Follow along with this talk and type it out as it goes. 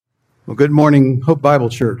Well, good morning, Hope Bible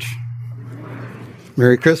Church.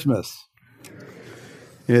 Merry Christmas.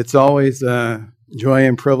 It's always a joy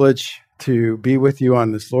and privilege to be with you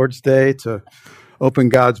on this Lord's Day, to open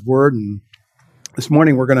God's Word. And this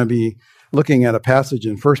morning we're going to be looking at a passage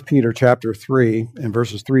in 1 Peter chapter 3 and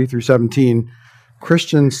verses 3 through 17,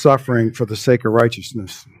 Christians suffering for the sake of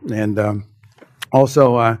righteousness. And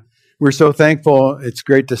also, we're so thankful. It's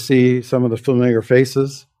great to see some of the familiar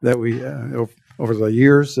faces that we over the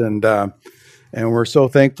years, and we're so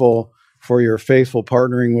thankful for your faithful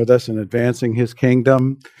partnering with us in advancing His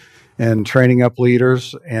kingdom and training up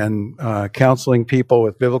leaders and counseling people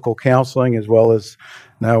with biblical counseling, as well as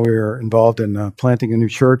now we're involved in planting a new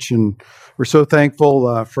church. And we're so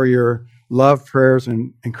thankful for your love, prayers,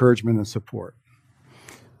 and encouragement and support.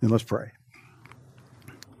 And let's pray.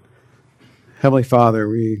 Heavenly Father,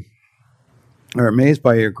 we are amazed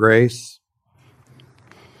by your grace,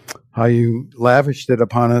 how you lavished it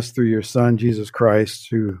upon us through your Son, Jesus Christ,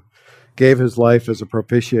 who gave his life as a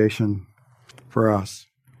propitiation for us.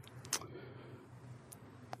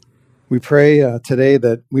 We pray today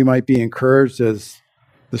that we might be encouraged as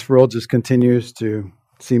this world just continues to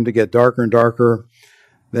seem to get darker and darker,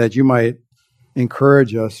 that you might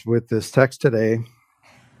encourage us with this text today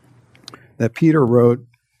that Peter wrote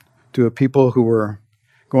to a people who were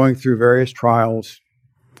going through various trials,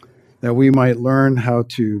 that we might learn how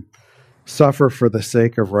to suffer for the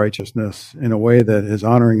sake of righteousness in a way that is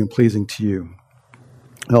honoring and pleasing to you.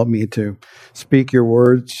 Help me to speak your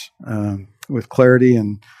words with clarity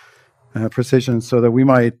and precision so that we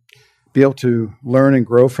might be able to learn and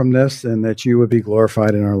grow from this, and that you would be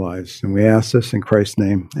glorified in our lives. And we ask this in Christ's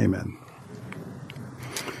name. Amen.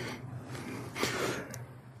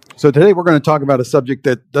 So today we're going to talk about a subject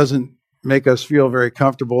that doesn't make us feel very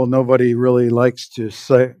comfortable. Nobody really likes to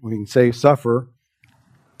say, we can say suffer.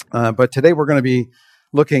 But today we're going to be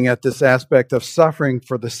looking at this aspect of suffering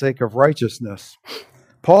for the sake of righteousness.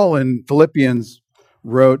 Paul in Philippians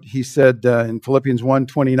wrote, he said in Philippians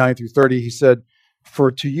 1:29 through 30, he said,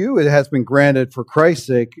 "For to you it has been granted for Christ's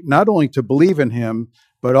sake, not only to believe in him,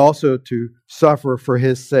 but also to suffer for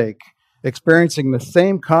his sake, experiencing the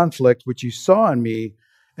same conflict which you saw in me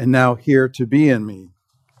and now hear to be in me."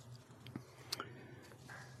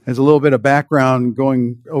 As a little bit of background,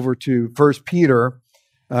 going over to 1 Peter,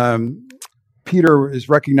 Peter is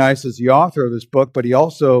recognized as the author of this book, but he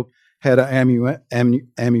also had an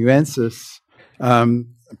amanuensis,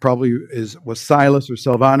 probably was Silas or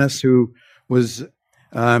Silvanus, who was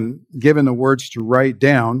given the words to write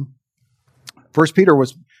down. 1 Peter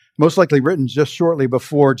was most likely written just shortly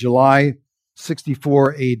before July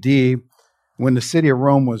 64 AD, when the city of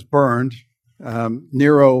Rome was burned.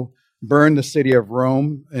 Nero burned the city of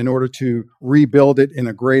Rome in order to rebuild it in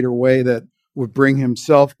a greater way that would bring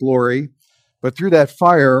himself glory. But through that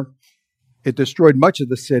fire, it destroyed much of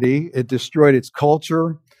the city. It destroyed its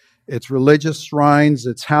culture, its religious shrines,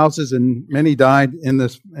 its houses, and many died in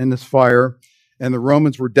this fire, and the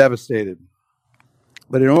Romans were devastated.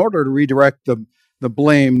 But in order to redirect the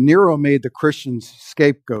blame, Nero made the Christians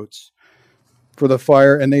scapegoats for the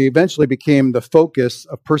fire, and they eventually became the focus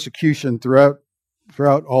of persecution throughout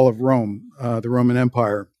all of Rome, the Roman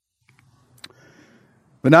Empire.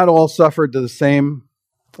 But not all suffered to the same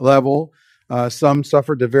level. Some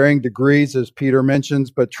suffered to varying degrees, as Peter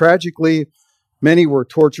mentions, but tragically, many were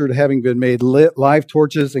tortured, having been made live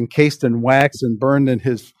torches encased in wax and burned in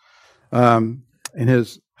his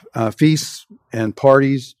feasts and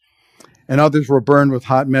parties, and others were burned with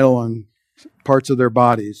hot metal on parts of their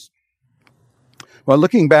bodies. Well,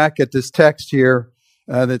 looking back at this text here,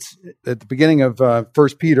 that's at the beginning of 1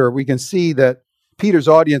 Peter, we can see that Peter's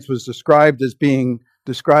audience was described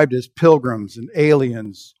as pilgrims and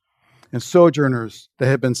aliens and sojourners that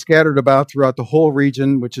had been scattered about throughout the whole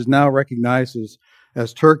region, which is now recognized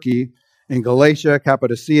as Turkey, in Galatia,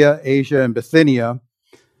 Cappadocia, Asia, and Bithynia.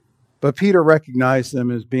 But Peter recognized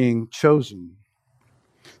them as being chosen.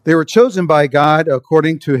 They were chosen by God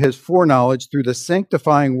according to his foreknowledge through the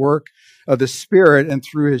sanctifying work of the Spirit and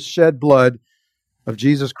through his shed blood of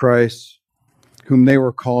Jesus Christ, whom they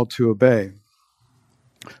were called to obey.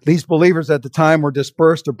 These believers at the time were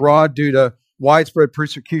dispersed abroad due to widespread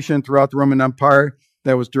persecution throughout the Roman Empire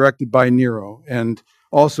that was directed by Nero, and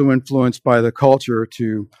also influenced by the culture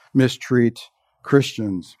to mistreat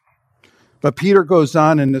Christians. But Peter goes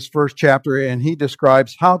on in this first chapter, and he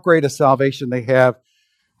describes how great a salvation they have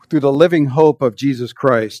through the living hope of Jesus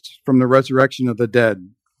Christ from the resurrection of the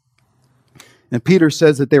dead. And Peter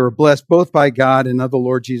says that they were blessed both by God and of the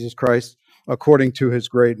Lord Jesus Christ according to his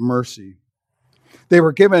great mercy. They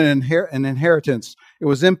were given an inheritance. It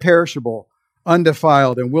was imperishable,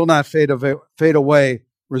 undefiled, and will not fade away,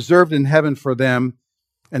 reserved in heaven for them,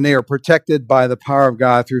 and they are protected by the power of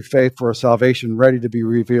God through faith for a salvation ready to be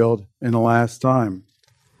revealed in the last time.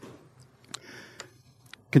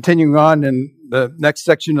 Continuing on in the next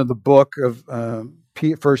section of the book of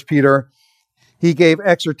 1 Peter, he gave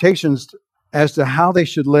exhortations as to how they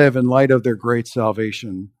should live in light of their great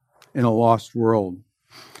salvation in a lost world.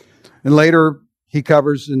 And later, he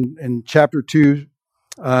covers in chapter 2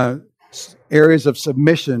 areas of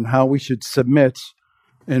submission, how we should submit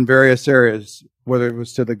in various areas, whether it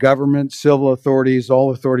was to the government, civil authorities,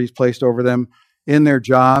 all authorities placed over them, in their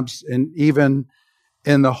jobs, and even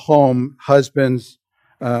in the home, husbands,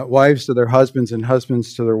 wives to their husbands and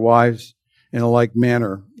husbands to their wives in a like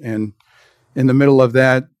manner. And in the middle of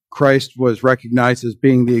that, Christ was recognized as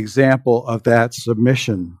being the example of that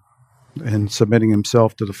submission and submitting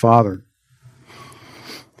himself to the Father.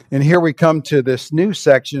 And here we come to this new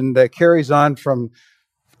section that carries on from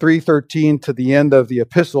 3:13 to the end of the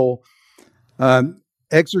epistle,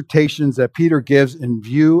 exhortations that Peter gives in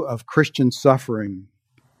view of Christian suffering.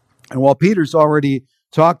 And while Peter's already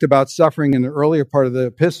talked about suffering in the earlier part of the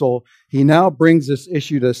epistle, he now brings this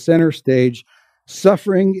issue to center stage.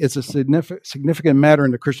 Suffering is a significant matter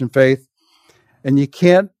in the Christian faith, and you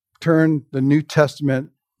can't turn the New Testament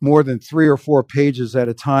more than 3 or 4 pages at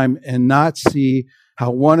a time and not see how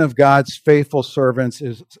one of God's faithful servants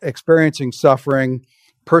is experiencing suffering,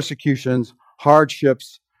 persecutions,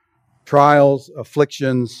 hardships, trials,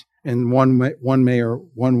 afflictions in one way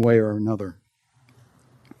or another.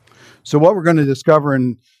 So what we're going to discover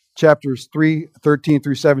in chapters 13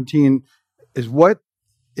 through 17 is what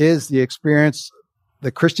is the experience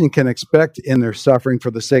the Christian can expect in their suffering for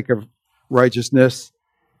the sake of righteousness,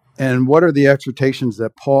 and what are the exhortations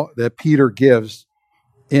that Peter gives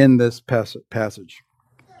in this passage.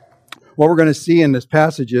 What we're going to see in this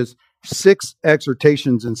passage is 6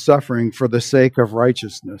 exhortations in suffering for the sake of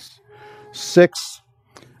righteousness. 6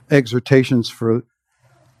 exhortations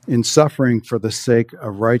in suffering for the sake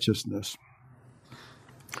of righteousness.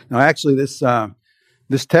 Now, actually,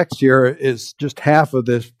 this text here is just half of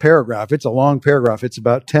this paragraph. It's a long paragraph. It's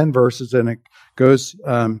about 10 verses, and it goes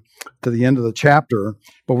to the end of the chapter.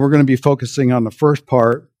 But we're going to be focusing on the first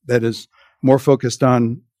part that is more focused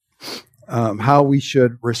on how we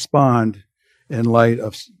should respond in light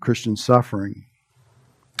of Christian suffering.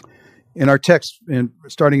 In our text,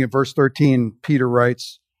 starting at verse 13, Peter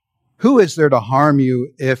writes, "Who is there to harm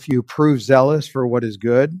you if you prove zealous for what is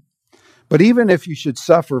good? But even if you should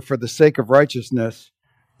suffer for the sake of righteousness,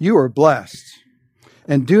 you are blessed.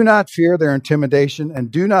 And do not fear their intimidation, and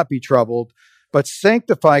do not be troubled, but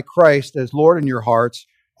sanctify Christ as Lord in your hearts,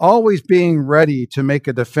 always being ready to make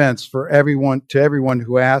a defense to everyone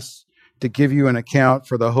who asks to give you an account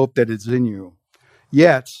for the hope that is in you,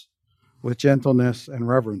 yet with gentleness and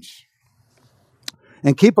reverence.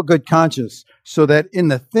 And keep a good conscience, so that in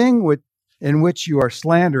the thing in which you are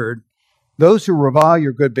slandered, those who revile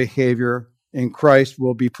your good behavior in Christ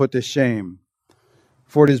will be put to shame.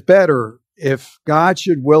 For it is better, if God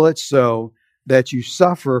should will it so, that you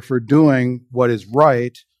suffer for doing what is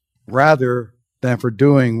right rather than for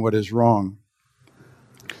doing what is wrong."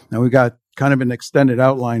 Now, we got kind of an extended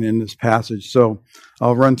outline in this passage, so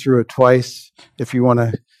I'll run through it twice if you want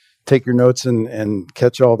to take your notes and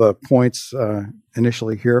catch all the points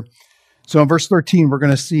initially here. So in verse 13, we're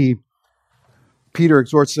going to see Peter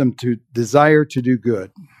exhorts them to desire to do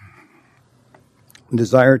good.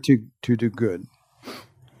 Desire to do good.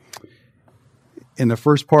 In the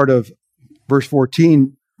first part of verse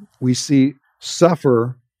 14, we see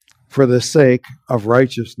suffer for the sake of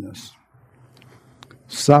righteousness.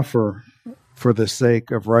 Suffer for the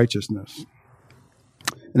sake of righteousness.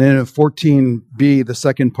 And then in 14b, the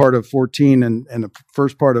second part of 14 and the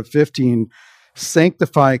first part of 15,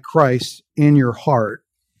 sanctify Christ in your heart.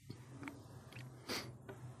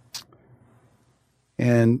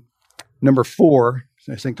 And number 4,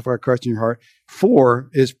 sanctify Christ in your heart. 4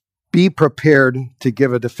 is be prepared to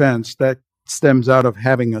give a defense. That stems out of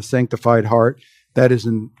having a sanctified heart. That is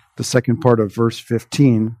in the second part of verse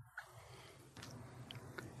 15.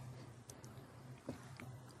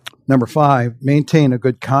 Number 5, maintain a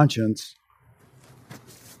good conscience.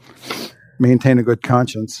 Maintain a good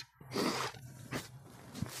conscience.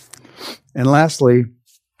 And lastly,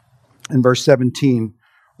 in verse 17,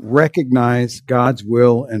 recognize God's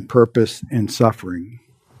will and purpose in suffering.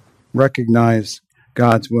 Recognize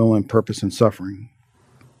God's will and purpose in suffering.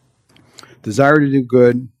 Desire to do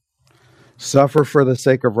good, suffer for the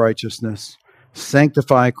sake of righteousness,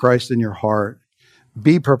 sanctify Christ in your heart,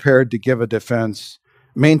 be prepared to give a defense,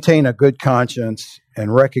 maintain a good conscience,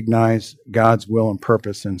 and recognize God's will and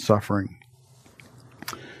purpose in suffering.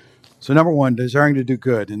 So number one, desiring to do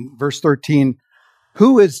good. In verse 13,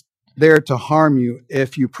 who is there to harm you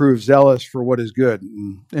if you prove zealous for what is good?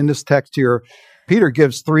 And in this text here, Peter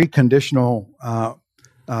gives three conditional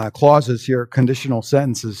clauses here, conditional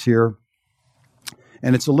sentences here.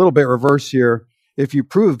 And it's a little bit reverse here. If you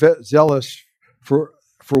prove zealous for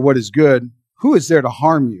what is good, who is there to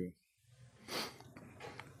harm you?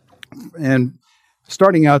 And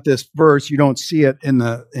starting out this verse, you don't see it in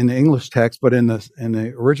the English text, but in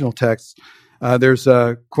the original text, there's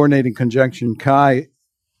a coordinating conjunction kai,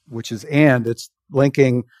 which is and. It's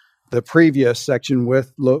linking the previous section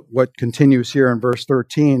with what continues here in verse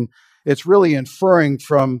 13. It's really inferring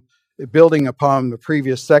from building upon the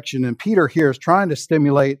previous section. And Peter here is trying to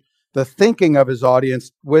stimulate the thinking of his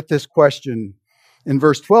audience with this question. In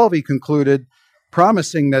verse 12, he concluded,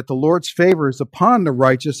 promising that the Lord's favor is upon the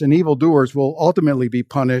righteous and evildoers will ultimately be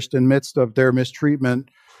punished in midst of their mistreatment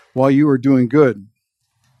while you are doing good.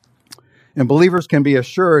 And believers can be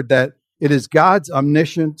assured that it is God's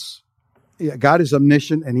omniscience. God is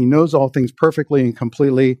omniscient and he knows all things perfectly and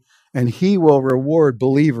completely, and he will reward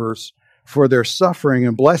believers for their suffering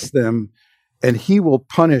and bless them, and he will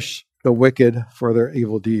punish the wicked for their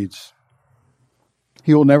evil deeds.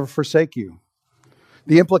 He will never forsake you.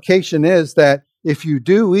 The implication is that if you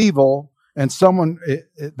do evil and someone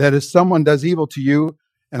does evil to you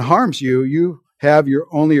and harms you, you have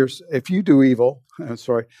if you do evil,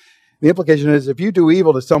 the implication is if you do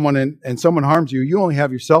evil to someone and someone harms you, you only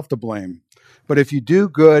have yourself to blame. But if you do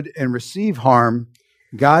good and receive harm,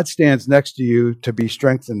 God stands next to you to be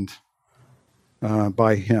strengthened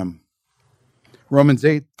by him. Romans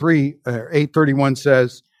 8:31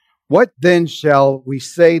 says, what then shall we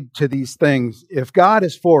say to these things? If God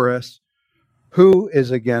is for us, who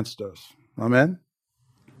is against us? Amen?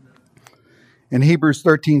 In Hebrews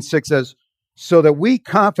 13:6 says, so that we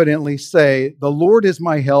confidently say, the Lord is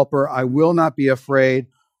my helper, I will not be afraid.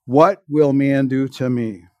 What will man do to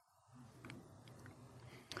me?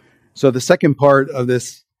 So the second part of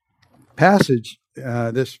this passage,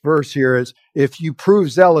 this verse here is, if you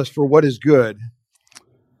prove zealous for what is good,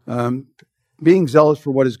 being zealous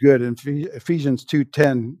for what is good. In Ephesians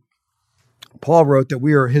 2:10, Paul wrote that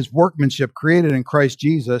we are his workmanship created in Christ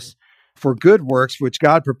Jesus for good works, which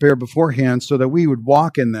God prepared beforehand so that we would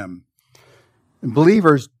walk in them. And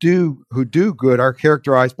believers who do good are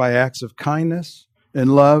characterized by acts of kindness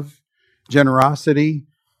and love, generosity,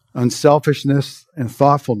 unselfishness, and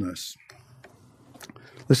thoughtfulness.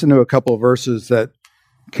 Listen to a couple of verses that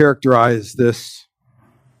characterize this,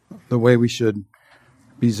 the way we should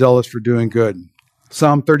be zealous for doing good.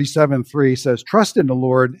 Psalm 37:3 says, trust in the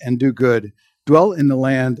Lord and do good. Dwell in the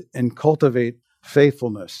land and cultivate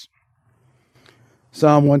faithfulness.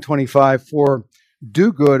 Psalm 125:4,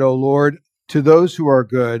 do good, O Lord, to those who are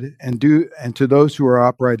good and to those who are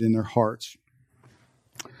upright in their hearts.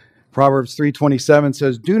 Proverbs 3:27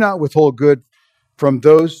 says, do not withhold good from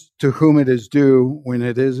those to whom it is due when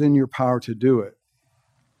it is in your power to do it.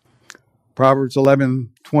 Proverbs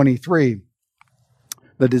 11:23,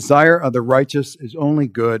 the desire of the righteous is only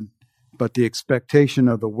good, but the expectation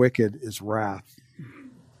of the wicked is wrath.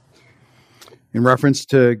 In reference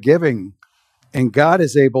to giving, and God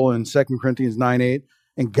is able, in 2 Corinthians 9:8,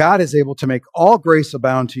 and God is able to make all grace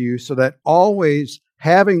abound to you, so that always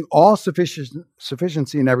having all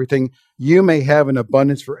sufficiency in everything, you may have an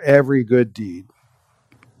abundance for every good deed.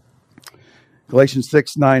 Galatians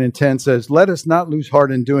 6:9 and 10 says, let us not lose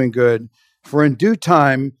heart in doing good, for in due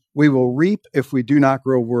time we will reap if we do not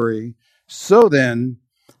grow weary. So then,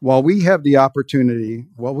 while we have opportunity,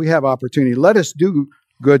 let us do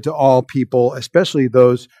good to all people, especially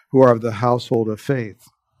those who are of the household of faith.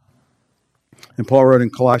 And Paul wrote in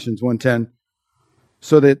Colossians 1:10,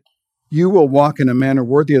 so that you will walk in a manner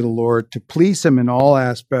worthy of the Lord, to please him in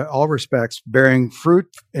all respects, bearing fruit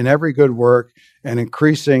in every good work and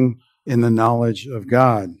increasing in the knowledge of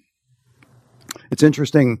God. It's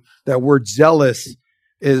interesting that word zealous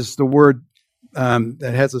is the word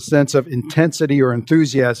that has a sense of intensity or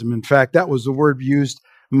enthusiasm. In fact, that was the word used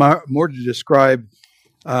more to describe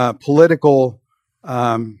political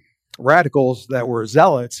radicals that were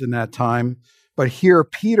zealots in that time. But here,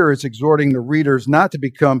 Peter is exhorting the readers not to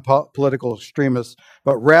become political extremists,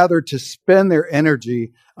 but rather to spend their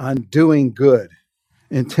energy on doing good,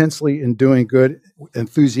 intensely in doing good,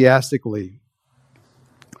 enthusiastically.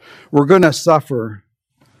 We're going to suffer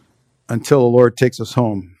until the Lord takes us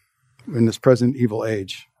home in this present evil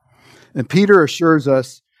age. And Peter assures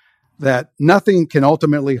us that nothing can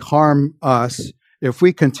ultimately harm us if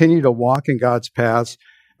we continue to walk in God's paths,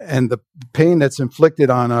 and the pain that's inflicted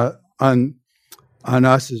on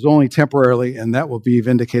us is only temporarily, and that will be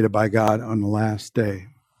vindicated by God on the last day.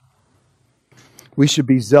 we should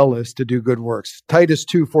be zealous to do good works. Titus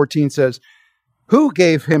 2:14 says, who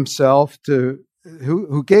gave himself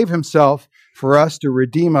for us to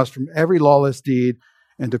redeem us from every lawless deed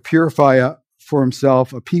and to purify for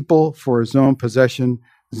himself a people for his own possession,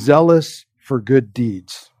 zealous for good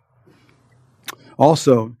deeds.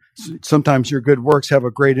 Also, sometimes your good works have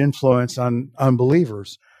a great influence on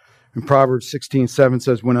unbelievers. In Proverbs 16:7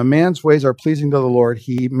 says, when a man's ways are pleasing to the Lord,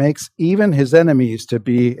 he makes even his enemies to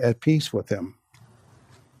be at peace with him.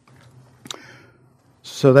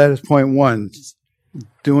 So that is point one,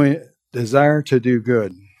 desire to do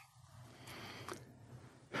good.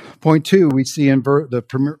 Point two, we see in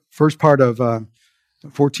the first part of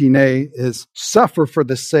 14a is suffer for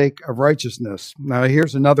the sake of righteousness. Now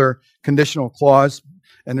here's another conditional clause,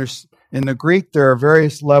 and in the Greek there are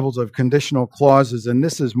various levels of conditional clauses, and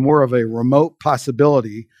this is more of a remote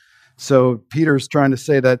possibility. So Peter's trying to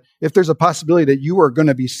say that if there's a possibility that you are going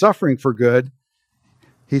to be suffering for good,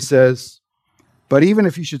 he says, but even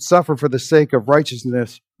if you should suffer for the sake of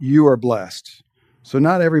righteousness, you are blessed. So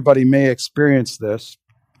not everybody may experience this.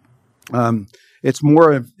 It's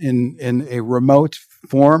more in a remote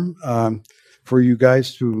form. For you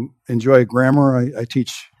guys who enjoy grammar, I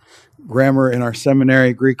teach grammar in our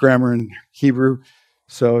seminary, Greek grammar and Hebrew.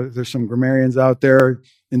 So there's some grammarians out there.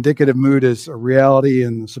 Indicative mood is a reality,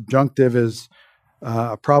 and the subjunctive is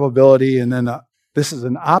a probability. And then this is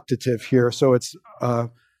an optative here, so it's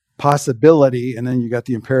possibility. And then you got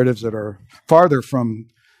the imperatives that are farther from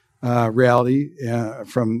reality,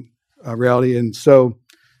 and so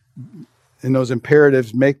in those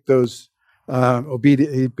imperatives make those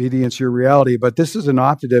obedience your reality. But this is an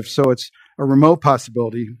optative, so it's a remote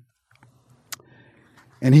possibility.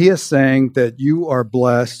 And he is saying that you are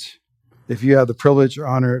blessed if you have the privilege or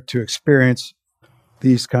honor to experience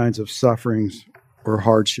these kinds of sufferings or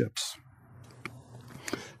hardships.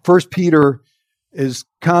 1 Peter is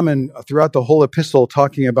common throughout the whole epistle,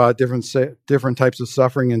 talking about different types of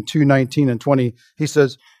suffering. In 2:19 and 20, he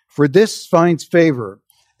says, for this finds favor,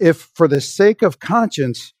 if for the sake of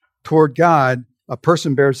conscience toward God, a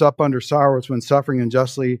person bears up under sorrows when suffering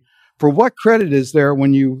unjustly. For what credit is there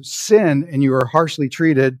when you sin and you are harshly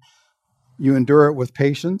treated, you endure it with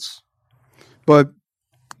patience? But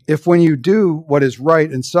if when you do what is right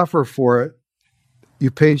and suffer for it, you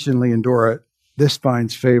patiently endure it, this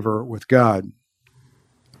finds favor with God.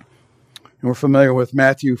 And we're familiar with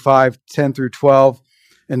Matthew 5:10 through 12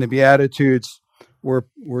 and the Beatitudes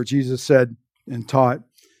where Jesus said and taught,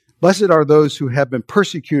 blessed are those who have been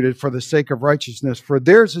persecuted for the sake of righteousness, for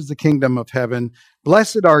theirs is the kingdom of heaven.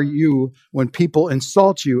 Blessed are you when people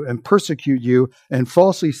insult you and persecute you and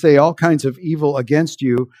falsely say all kinds of evil against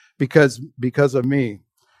you because of me.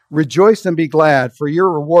 Rejoice and be glad, for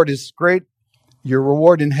your reward is great. Your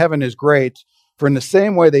reward in heaven is great, for in the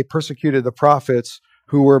same way they persecuted the prophets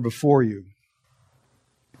who were before you.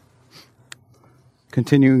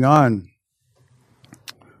 Continuing on.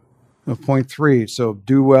 Point 3, so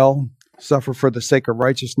do well, suffer for the sake of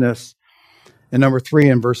righteousness. And number 3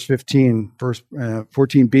 in verse 15, verse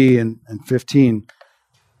 14b and 15,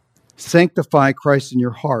 sanctify Christ in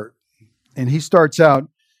your heart. And he starts out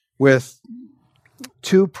with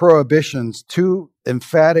two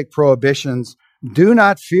emphatic prohibitions. Do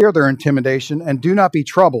not fear their intimidation and do not be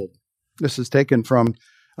troubled. This is taken from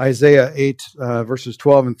Isaiah 8, verses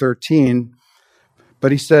 12 and 13.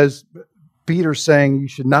 But he says, Peter's saying you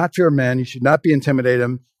should not fear men, you should not be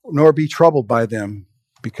intimidated, nor be troubled by them,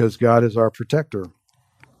 because God is our protector.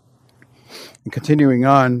 And continuing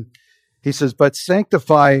on, he says, but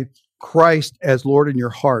sanctify Christ as Lord in your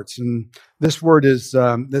hearts. And this word is,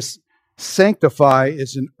 this sanctify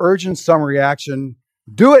is an urgent summary action.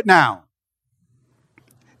 Do it now.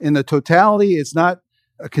 In the totality, it's not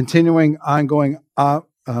a continuing, ongoing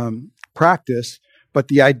practice, but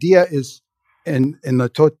the idea is in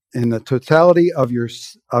the totality of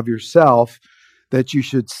yourself, that you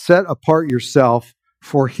should set apart yourself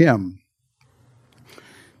for Him.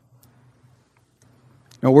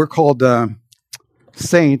 Now we're called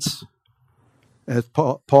saints, as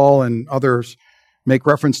Paul and others make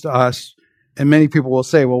reference to us, and many people will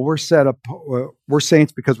say, "Well, we're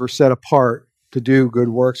saints because we're set apart to do good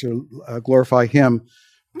works or glorify Him."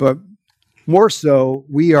 But more so,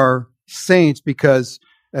 we are saints because,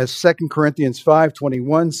 as 2 Corinthians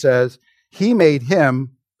 5:21 says, He made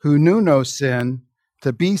Him who knew no sin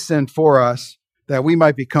to be sin for us, that we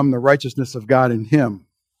might become the righteousness of God in Him.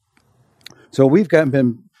 So we've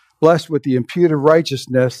been blessed with the imputed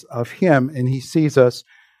righteousness of Him, and He sees us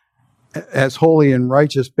as holy and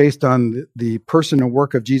righteous based on the person and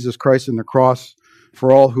work of Jesus Christ on the cross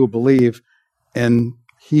for all who believe. And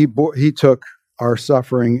He took our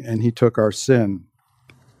suffering and he took our sin.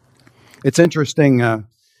 It's interesting,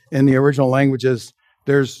 in the original languages,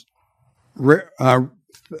 there's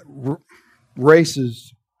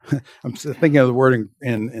races. I'm thinking of the word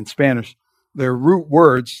in Spanish. They're root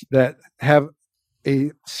words that have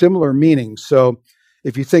a similar meaning. So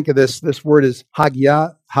if you think of this word is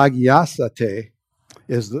hagiasate,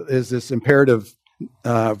 is this imperative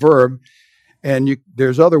verb. And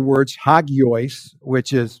there's other words, hagios,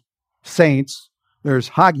 which is saints. There's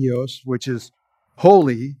hagios, which is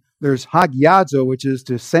holy. There's hagiazo, which is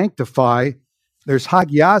to sanctify. There's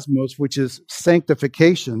hagiasmos, which is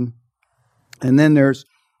sanctification. And then there's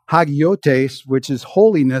hagiotes, which is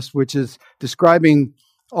holiness, which is describing,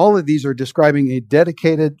 all of these are describing a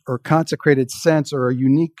dedicated or consecrated sense or a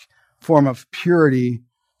unique form of purity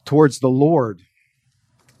towards the Lord.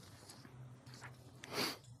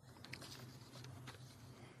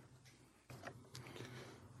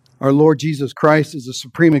 Our Lord Jesus Christ is a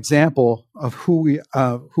supreme example of who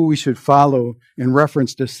we should follow in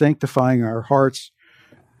reference to sanctifying our hearts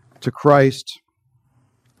to Christ.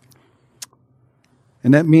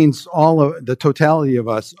 And that means all of the totality of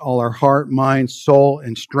us, all our heart, mind, soul,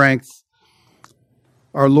 and strength.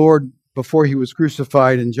 Our Lord, before he was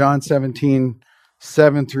crucified in John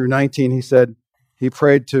 17:7-19, he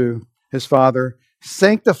prayed to his Father,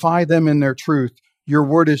 "Sanctify them in their truth. Your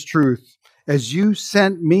word is truth. As you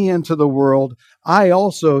sent me into the world, I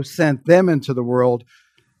also sent them into the world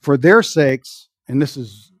for their sakes." And this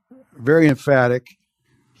is very emphatic.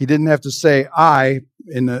 He didn't have to say "I"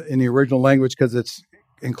 in the original language because it's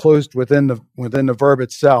enclosed within the verb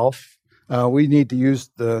itself. We need to use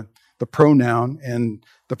the pronoun, and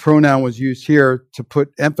the pronoun was used here to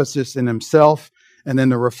put emphasis in himself, and then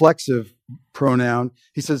the reflexive pronoun.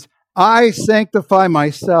 He says, "I sanctify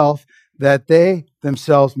myself, that they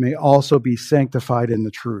themselves may also be sanctified in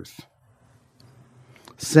the truth."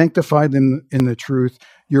 Sanctify them in the truth.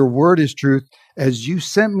 Your word is truth. As you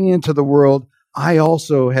sent me into the world, I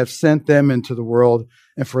also have sent them into the world.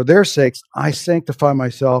 And for their sakes, I sanctify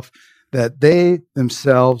myself, that they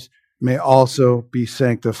themselves may also be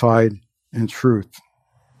sanctified in truth.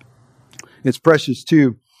 It's precious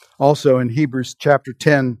too. Also in Hebrews chapter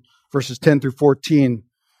 10, verses 10-14,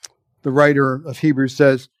 the writer of Hebrews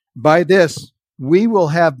says, "By this we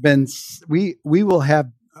have been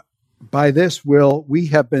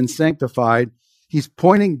sanctified." He's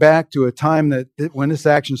pointing back to a time that when this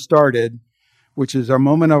action started, which is our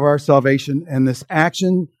moment of our salvation, and this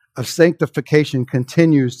action of sanctification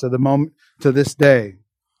continues to this day.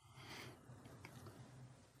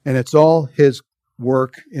 And it's all his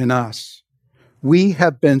work in us. We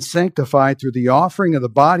have been sanctified through the offering of the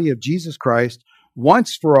body of Jesus Christ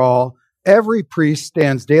once for all. Every priest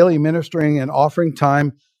stands daily ministering and offering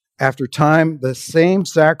time after time the same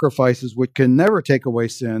sacrifices which can never take away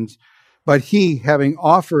sins. But he, having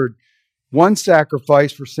offered one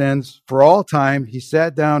sacrifice for sins for all time, he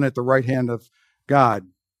sat down at the right hand of God,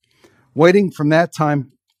 waiting from that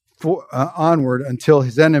time onward until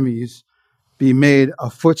his enemies be made a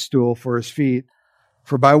footstool for his feet.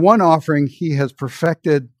 For by one offering he has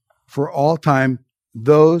perfected for all time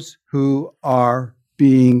those who are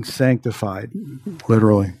being sanctified,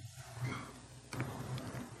 literally.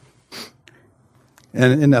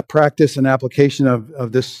 And in the practice and application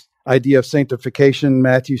of this idea of sanctification,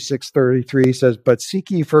 Matthew 6:33 says, "But seek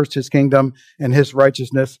ye first his kingdom and his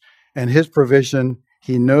righteousness and his provision."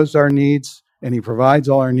 He knows our needs and he provides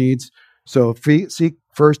all our needs. So seek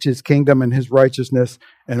first his kingdom and his righteousness,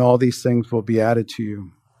 and all these things will be added to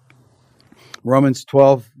you. Romans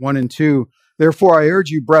 12:1-2, "Therefore I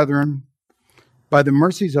urge you, brethren, by the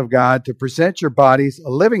mercies of God, to present your bodies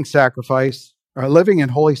a living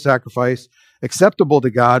and holy sacrifice, acceptable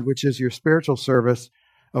to God, which is your spiritual service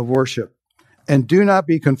of worship. And do not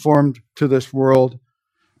be conformed to this world,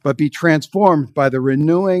 but be transformed by the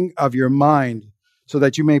renewing of your mind, so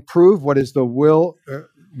that you may prove what the will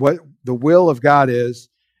of God is,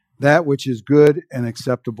 that which is good and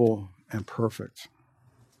acceptable and perfect."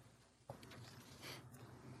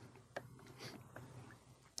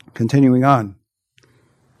 Continuing on.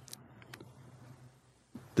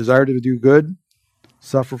 Desire to do good,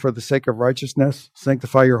 suffer for the sake of righteousness,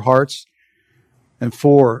 sanctify your hearts. And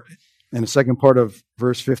 4, in the second part of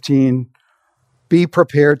verse 15, be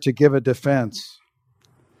prepared to give a defense.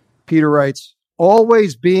 Peter writes,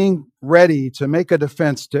 "Always being ready to make a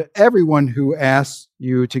defense to everyone who asks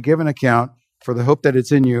you to give an account for the hope that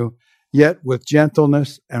is in you, yet with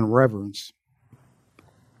gentleness and reverence."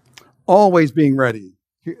 Always being ready.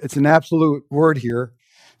 It's an absolute word here.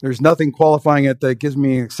 There's nothing qualifying it that gives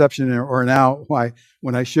me an exception or an out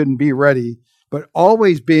when I shouldn't be ready. But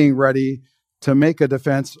always being ready to make a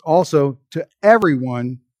defense also to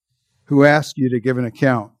everyone who asks you to give an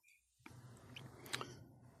account.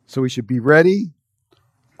 So we should be ready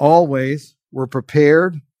always. We're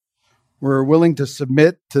prepared. We're willing to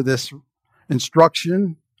submit to this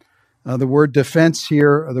instruction. The word defense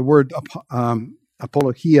here, the word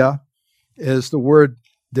apologia, is the word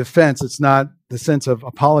defense. It's not the sense of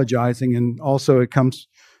apologizing, and also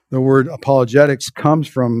the word apologetics comes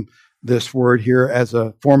from this word here as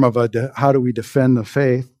a form of how do we defend the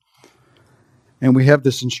faith. And we have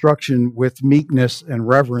this instruction with meekness and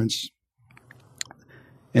reverence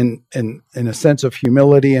in a sense of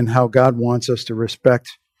humility and how God wants us to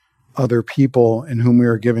respect other people in whom we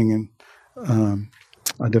are giving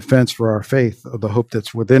a defense for our faith of the hope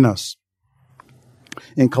that's within us.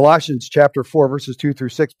 In Colossians chapter 4, verses 2 through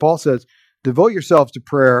 6, Paul says, "Devote yourselves to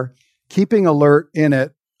prayer, keeping alert in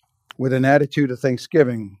it with an attitude of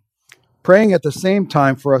thanksgiving, praying at the same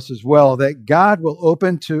time for us as well, that God will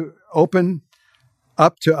open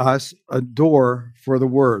up to us a door for the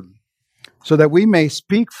word, so that we may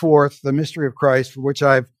speak forth the mystery of Christ, for which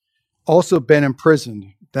I've also been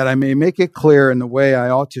imprisoned, that I may make it clear in the way I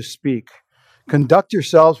ought to speak. Conduct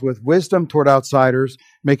yourselves with wisdom toward outsiders,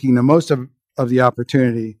 making the most of the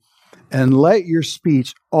opportunity, and let your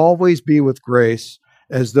speech always be with grace,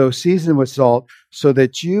 as though seasoned with salt, so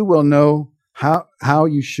that you will know how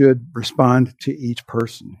you should respond to each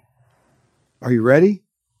person." Are you ready?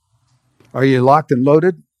 Are you locked and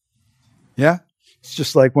loaded? Yeah? It's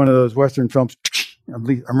just like one of those Western films. I'm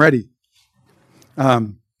ready.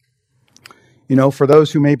 For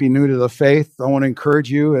those who may be new to the faith, I want to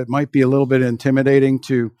encourage you. It might be a little bit intimidating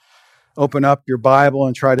to open up your Bible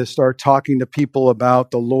and try to start talking to people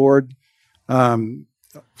about the Lord.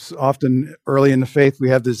 Often early in the faith, we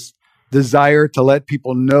have this desire to let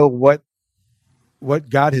people know what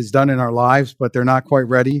God has done in our lives, but they're not quite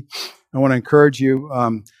ready. I want to encourage you.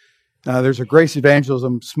 There's a Grace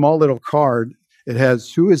Evangelism small little card. It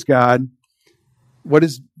has who is God, who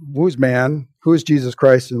is man, who is Jesus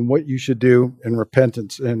Christ, and what you should do in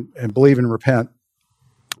repentance and believe and repent.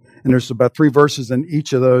 And there's about 3 verses in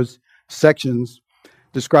each of those sections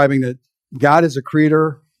describing that God is a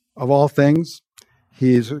creator of all things.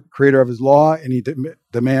 He is a creator of his law, and he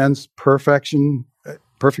demands perfect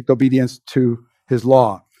obedience to his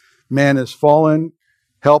law. Man is fallen,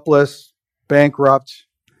 helpless, bankrupt,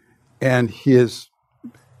 and he is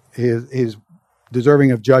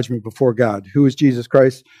deserving of judgment before God. Who is Jesus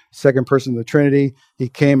Christ? Second person of the Trinity. He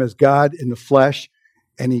came as God in the flesh,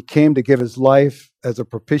 and he came to give his life as a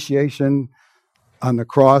propitiation on the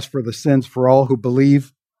cross for the sins for all who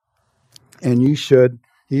believe. And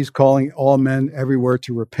he's calling all men everywhere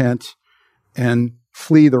to repent and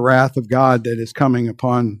flee the wrath of God that is coming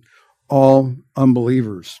upon all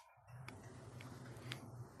unbelievers.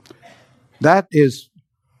 That is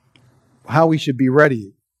how we should be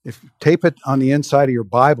ready. If tape it on the inside of your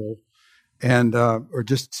Bible, and or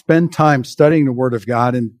just spend time studying the Word of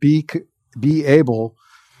God, and be able,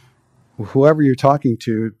 whoever you're talking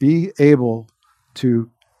to, be able to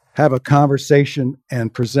have a conversation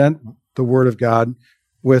and present the Word of God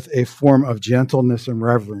with a form of gentleness and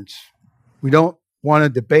reverence. We don't want to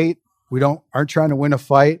debate. We aren't trying to win a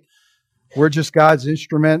fight. We're just God's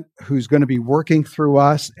instrument who's going to be working through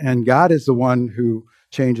us, and God is the one who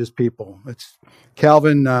changes people. It's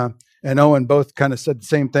Calvin and Owen both kind of said the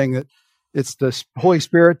same thing, that it's the Holy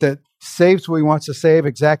Spirit that saves who he wants to save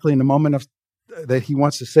exactly in the moment that he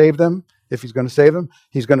wants to save them. If he's going to save them,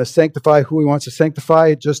 he's going to sanctify who he wants to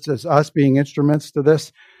sanctify, just as us being instruments to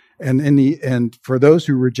this. And for those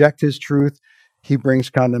who reject his truth, he brings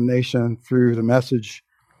condemnation through the message.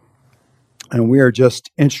 And we are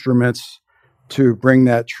just instruments to bring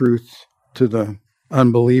that truth to the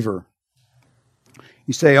unbeliever.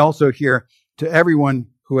 You say also here, to everyone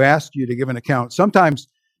who asks you to give an account. Sometimes,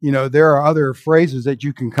 there are other phrases that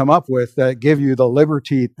you can come up with that give you the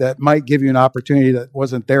liberty that might give you an opportunity that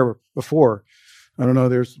wasn't there before. I don't know,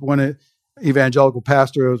 there's one evangelical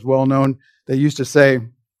pastor who was well known that used to say,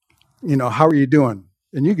 how are you doing?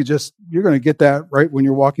 And you're going to get that right when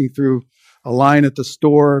you're walking through a line at the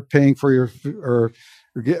store, paying for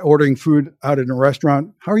ordering food out in a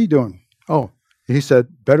restaurant. How are you doing? Oh, he said,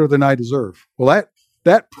 better than I deserve. Well,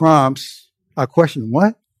 that prompts a question.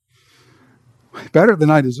 What? Better than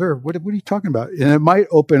I deserve? What are you talking about? And it might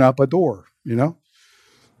open up a door,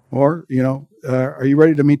 Or, are you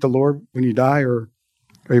ready to meet the Lord when you die, or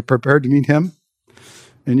are you prepared to meet him?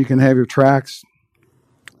 And you can have your tracts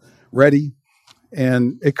ready,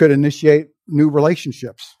 and it could initiate new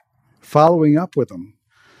relationships, following up with them.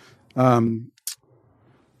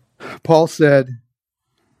 Paul said,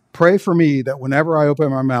 Pray for me that whenever I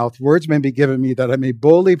open my mouth, words may be given me that I may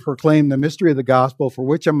boldly proclaim the mystery of the gospel for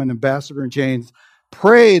which I'm an ambassador in chains.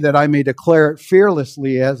 Pray that I may declare it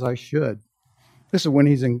fearlessly as I should. This is when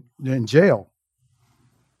he's in jail.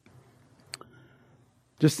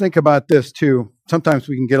 Just think about this too. Sometimes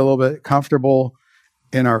we can get a little bit comfortable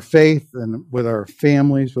in our faith and with our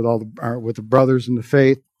families, with the brothers in the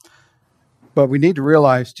faith. But we need to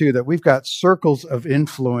realize too that we've got circles of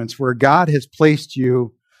influence where God has placed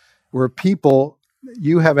you, where people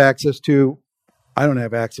you have access to, I don't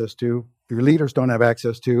have access to, your leaders don't have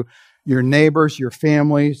access to, your neighbors, your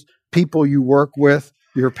families, people you work with,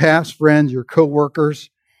 your past friends, your coworkers,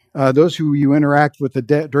 those who you interact with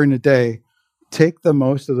during the day. Take the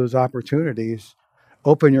most of those opportunities.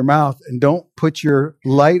 Open your mouth and don't put your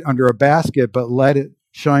light under a basket, but let it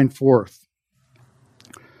shine forth.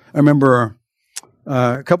 I remember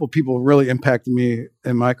a couple of people really impacted me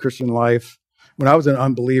in my Christian life. When I was an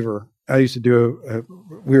unbeliever, I used to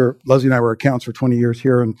Leslie and I were accountants for 20 years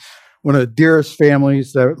here, and one of the dearest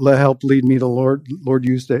families that helped lead me to the Lord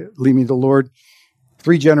used to lead me to the Lord.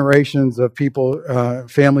 3 generations of people,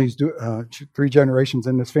 families, 3 generations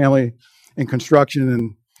in this family in construction.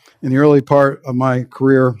 And in the early part of my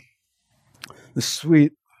career, the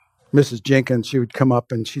sweet Mrs. Jenkins, she would come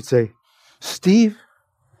up and she'd say, "Steve,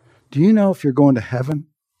 do you know if you're going to heaven?"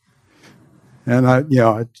 And I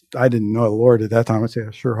didn't know the Lord at that time. I'd say,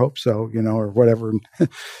 "I sure hope so," or whatever.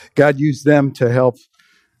 God used them to help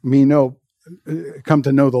me come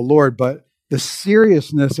to know the Lord. But the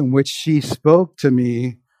seriousness in which she spoke to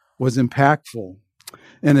me was impactful.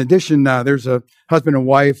 In addition, there's a husband and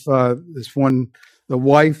wife. The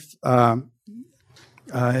wife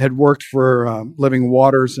had worked for Living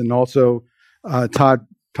Waters and also Todd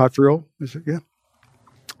Friel, is it? Yeah,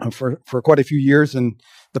 for quite a few years. And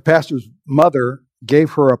the pastor's mother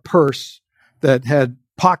gave her a purse that had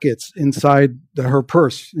pockets inside her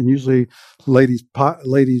purse. And usually, ladies'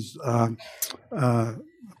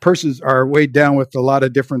 purses are weighed down with a lot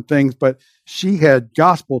of different things, but she had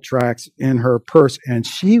gospel tracts in her purse, and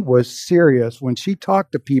she was serious. When she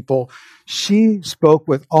talked to people, she spoke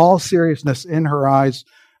with all seriousness in her eyes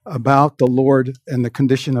about the Lord and the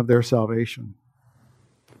condition of their salvation.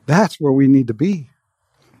 That's where we need to be.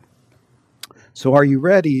 So are you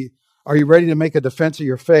ready? Are you ready to make a defense of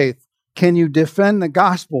your faith? Can you defend the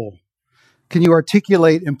gospel? Can you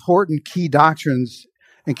articulate important key doctrines?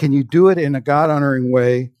 And can you do it in a God-honoring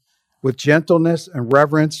way with gentleness and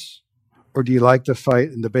reverence? Or do you like to fight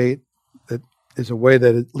and debate that is a way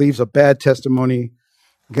that it leaves a bad testimony?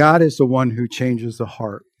 God is the one who changes the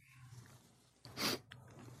heart.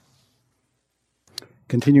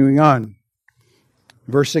 Continuing on,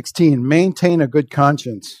 verse 16, maintain a good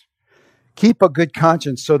conscience. Keep a good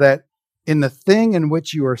conscience so that in the thing in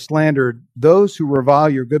which you are slandered, those who revile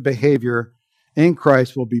your good behavior in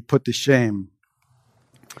Christ will be put to shame.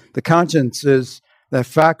 The conscience is that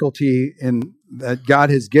faculty that God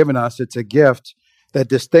has given us. It's a gift that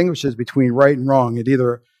distinguishes between right and wrong. It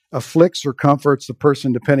either afflicts or comforts the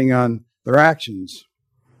person depending on their actions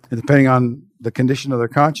and depending on the condition of their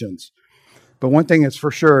conscience. But one thing is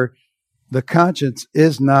for sure, the conscience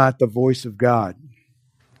is not the voice of God.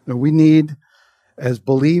 We need, as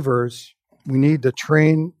believers, we need to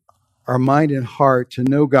train our mind and heart to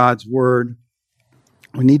know God's word.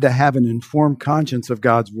 We need to have an informed conscience of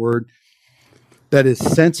God's word that is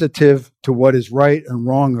sensitive to what is right and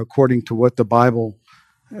wrong according to what the Bible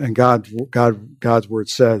and God's word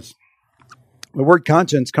says. The word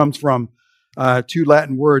conscience comes from 2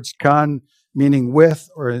 Latin words, con meaning with,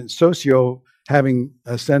 or socio having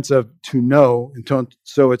a sense of to know.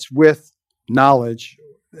 So it's with knowledge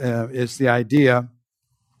is the idea.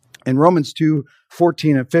 In Romans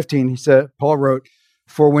 2:14 and 15, Paul wrote,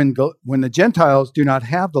 "For when the Gentiles do not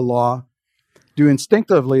have the law, do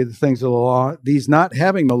instinctively the things of the law, these not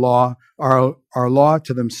having the law are law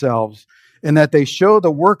to themselves, in that they show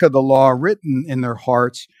the work of the law written in their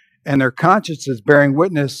hearts, and their consciences bearing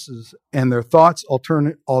witnesses, and their thoughts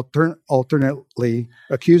alternately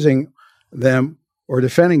accusing them or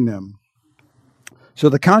defending them." So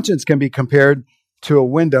the conscience can be compared to a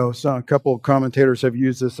window. So a couple of commentators have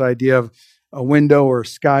used this idea of a window or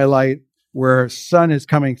skylight where sun is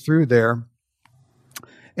coming through there.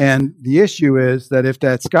 And the issue is that if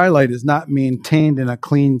that skylight is not maintained in a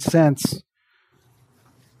clean sense,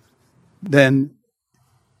 then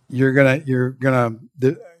you're gonna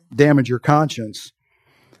damage your conscience.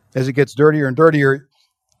 As it gets dirtier and dirtier,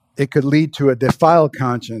 it could lead to a defiled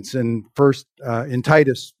conscience. In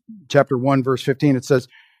Titus chapter 1, verse 15, it says,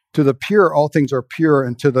 "To the pure, all things are pure,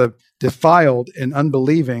 and to the defiled and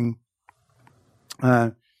unbelieving,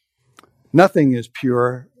 nothing is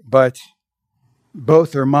pure, but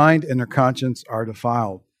both their mind and their conscience are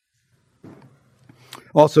defiled.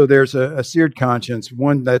 Also, there's a seared conscience,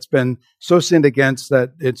 one that's been so sinned against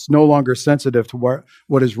that it's no longer sensitive to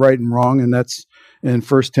what is right and wrong, and that's in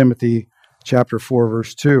 1 Timothy chapter 4,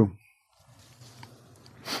 verse 2.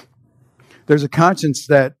 There's a conscience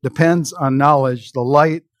that depends on knowledge, the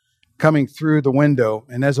light coming through the window,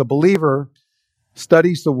 and as a believer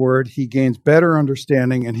studies the Word, he gains better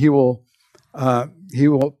understanding, and he will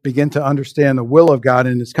begin to understand the will of God,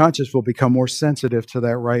 and his conscience will become more sensitive to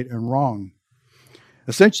that right and wrong.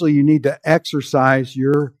 Essentially, you need to exercise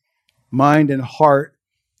your mind and heart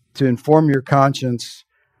to inform your conscience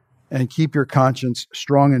and keep your conscience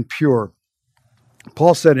strong and pure.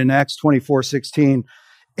 Paul said in Acts 24:16,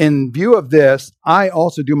 "In view of this, I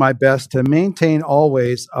also do my best to maintain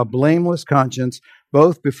always a blameless conscience,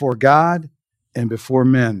 both before God and before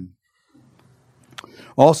men."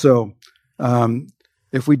 Also,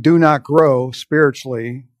 if we do not grow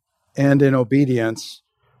spiritually and in obedience,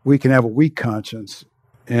 we can have a weak conscience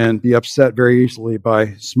and be upset very easily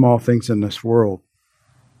by small things in this world.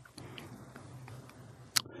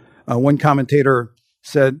 One commentator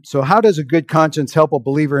said, "So how does a good conscience help a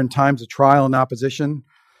believer in times of trial and opposition?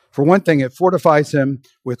 For one thing, it fortifies him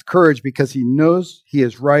with courage because he knows he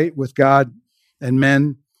is right with God and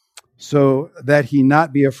men, so that he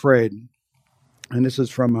not be afraid." And this is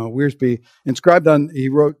from Wiersbe. He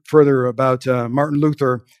wrote further about Martin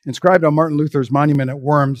Luther. Inscribed on Martin Luther's monument at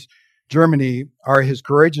Worms, Germany, are his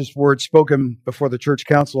courageous words spoken before the church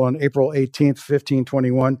council on April 18th,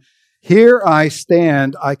 1521. "Here I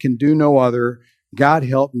stand, I can do no other. God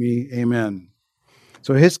help me, amen."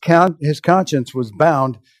 So his conscience was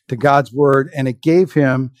bound to God's word, and it gave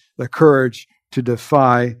him the courage to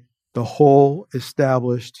defy the whole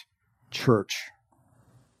established church.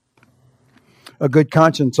 A good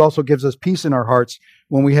conscience also gives us peace in our hearts.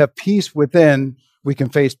 When we have peace within, we can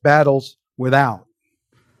face battles without.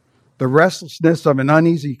 The restlessness of an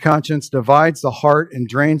uneasy conscience divides the heart and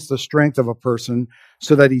drains the strength of a person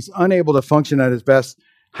so that he's unable to function at his best.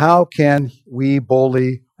 How can we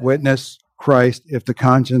boldly witness Christ if the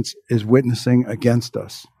conscience is witnessing against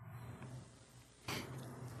us?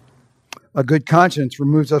 A good conscience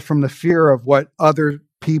removes us from the fear of what other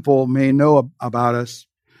people may know about us,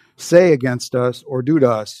 say against us, or do to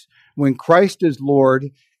us. When Christ is Lord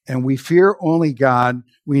and we fear only God,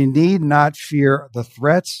 we need not fear the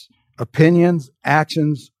threats, opinions,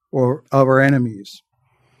 actions, or of our enemies.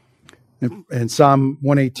 And Psalm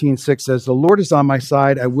 118:6 says, "The Lord is on my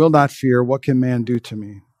side, I will not fear. What can man do to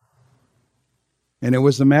me?" And it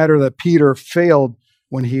was the matter that Peter failed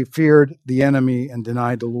when he feared the enemy and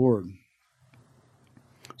denied the Lord.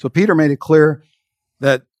 So Peter made it clear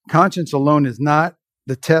that conscience alone is not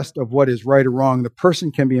the test of what is right or wrong. The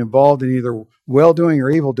person can be involved in either well-doing or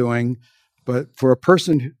evil-doing, but for a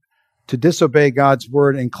person to disobey God's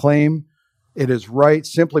word and claim it is right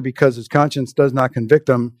simply because his conscience does not convict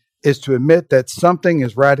him is to admit that something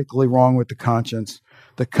is radically wrong with the conscience.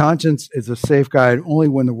 The conscience is a safe guide only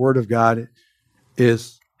when the word of God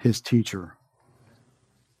is his teacher.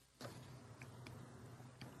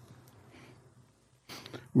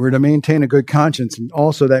 We're to maintain a good conscience, and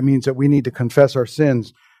also that means that we need to confess our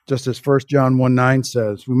sins, just as 1 John 1:9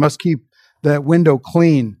 says. We must keep that window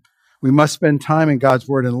clean. We must spend time in God's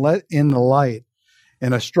word and let in the light.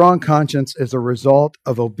 And a strong conscience is a result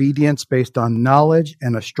of obedience based on knowledge,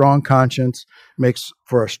 and a strong conscience makes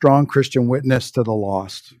for a strong Christian witness to the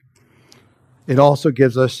lost. It also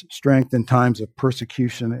gives us strength in times of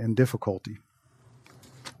persecution and difficulty.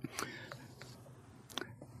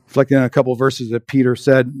 Reflecting on a couple of verses that Peter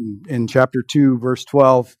said in chapter 2, verse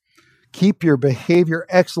 12, "Keep your behavior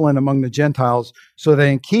excellent among the Gentiles, so that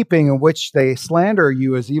in keeping in which they slander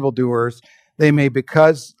you as evildoers, they may,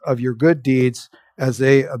 because of your good deeds, as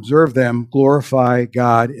they observe them, glorify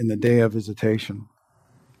God in the day of visitation."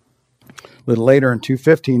 A little later in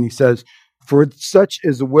 2:15, he says, "For such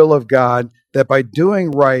is the will of God, that by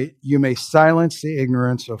doing right you may silence the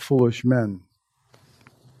ignorance of foolish men."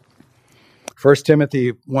 1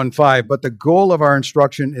 Timothy 1:5, "But the goal of our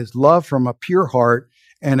instruction is love from a pure heart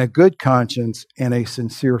and a good conscience and a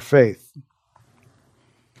sincere faith."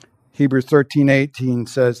 Hebrews 13:18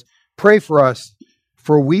 says, "Pray for us,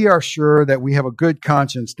 for we are sure that we have a good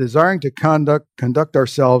conscience, desiring to conduct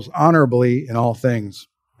ourselves honorably in all things."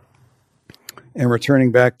 And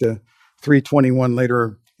returning back to 3:21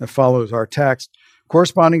 later, that follows our text,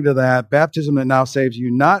 corresponding to that, baptism that now saves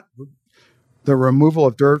you, not the removal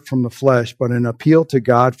of dirt from the flesh, but an appeal to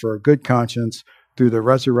God for a good conscience through the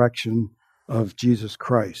resurrection of Jesus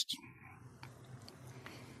Christ.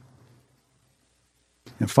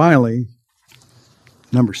 And finally,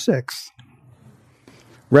 Number 6,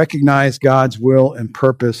 recognize God's will and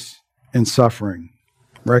purpose in suffering.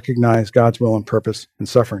 Recognize God's will and purpose in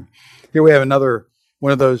suffering. Here we have another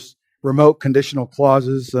one of those remote conditional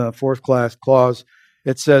clauses, fourth class clause.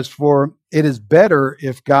 It says, for it is better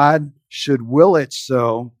if God should will it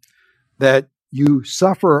so that you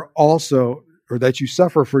suffer also, or that you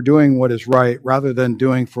suffer for doing what is right rather than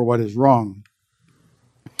doing for what is wrong.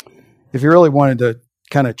 If you really wanted to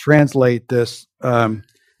kind of translate this,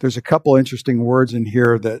 there's a couple interesting words in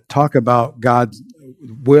here that talk about God's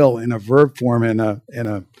will in a verb form and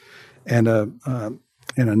a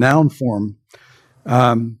noun form.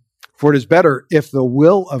 For it is better if the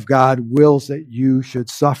will of God wills that you should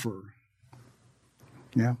suffer.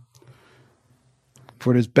 Yeah.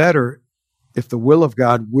 For it is better if the will of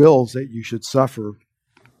God wills that you should suffer.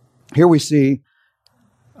 Here we see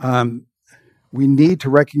we need to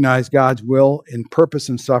recognize God's will in purpose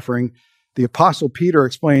and suffering. The Apostle Peter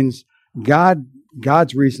explains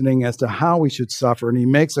God's reasoning as to how we should suffer, and he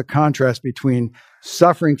makes a contrast between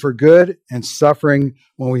suffering for good and suffering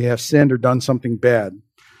when we have sinned or done something bad.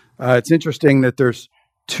 It's interesting that there's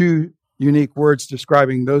two unique words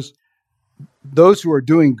describing those who are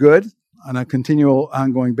doing good on a continual,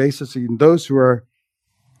 ongoing basis, and those who are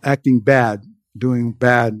acting bad, doing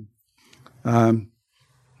bad.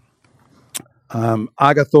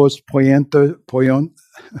 Agathos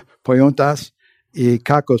poiontas y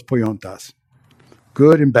kakos poiontas.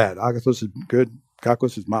 Good and bad. Agathos is good,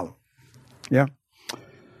 kakos is malo. Yeah.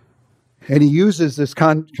 And he uses this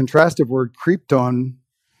contrastive word, krypton,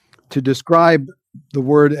 to describe the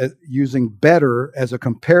word using better as a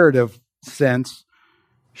comparative sense,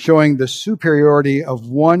 showing the superiority of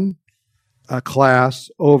one class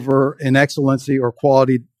over an excellency or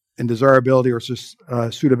quality and desirability or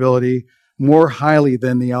suitability more highly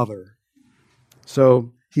than the other.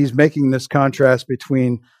 So he's making this contrast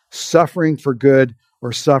between suffering for good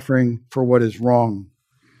or suffering for what is wrong.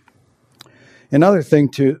 Another thing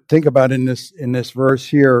to think about in this verse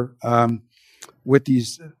here, with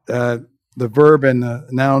these the verb and the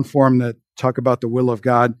noun form that talk about the will of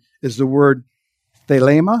God, is the word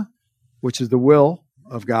thelema, which is the will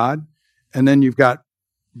of God, and then you've got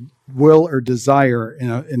will or desire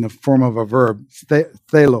in the form of a verb,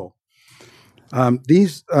 thelo.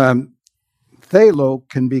 These thelo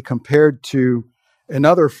can be compared to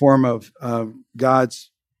another form of God's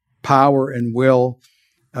power and will.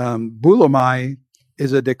 Boulomai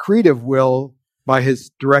is a decretive will by his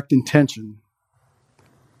direct intention.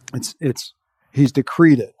 He's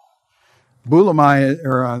decreed it. Boulomai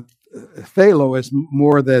or thelo is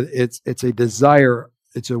more that it's a desire,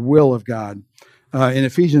 it's a will of God. In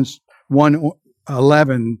Ephesians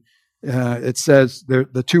 1:11, it says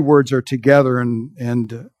the two words are together,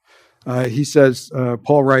 and he says,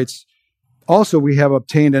 Paul writes, also we have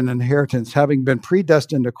obtained an inheritance, having been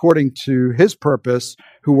predestined according to his purpose,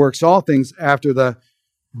 who works all things after the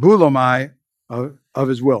boulomai of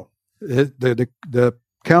his will, the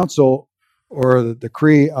counsel or the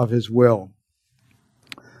decree of his will.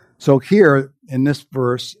 So here in this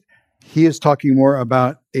verse, he is talking more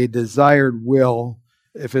about a desired will.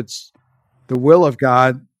 If it's the will of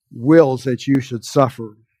God wills that you should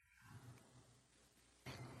suffer.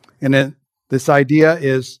 And then this idea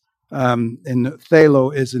is, in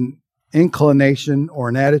thelo, is an inclination or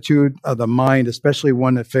an attitude of the mind, especially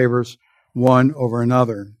one that favors one over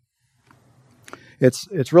another.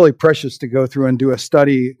 It's really precious to go through and do a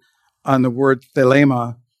study on the word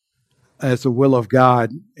thelema as the will of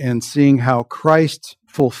God, and seeing how Christ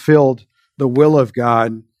fulfilled the will of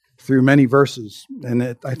God through many verses.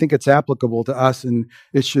 And I think it's applicable to us, and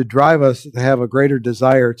it should drive us to have a greater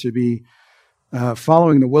desire to be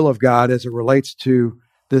following the will of God as it relates to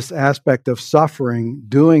this aspect of suffering,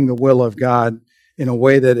 doing the will of God in a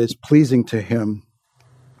way that is pleasing to Him.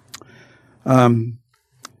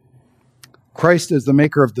 Christ is the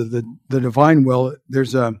maker of the divine will.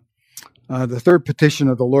 There's the third petition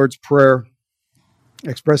of the Lord's Prayer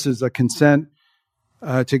expresses a consent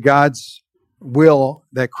to God's will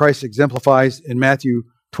that Christ exemplifies in Matthew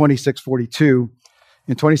 26:42.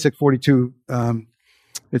 In 26:42,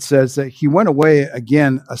 it says that he went away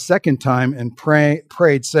again a second time and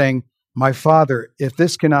prayed, saying, "My Father, if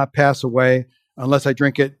this cannot pass away unless I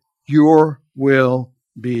drink it, your will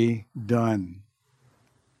be done."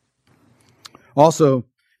 Also,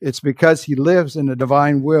 it's because he lives in the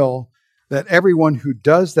divine will that everyone who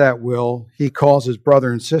does that will, he calls his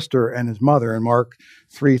brother and sister and his mother. In Mark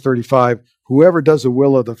 3:35, whoever does the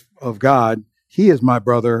will of God, he is my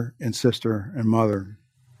brother and sister and mother.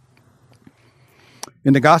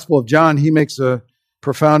 In the Gospel of John, he makes a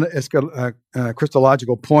profound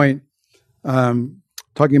Christological point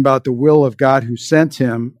talking about the will of God who sent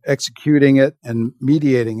him, executing it and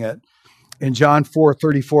mediating it. In John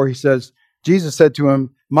 4:34, he says, Jesus said to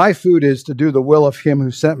him, "My food is to do the will of him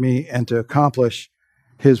who sent me and to accomplish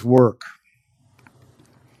his work."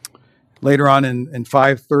 Later on in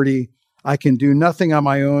 5:30, I can do nothing on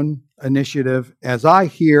my own initiative. As I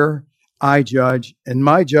hear, I judge, and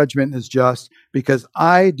my judgment is just, because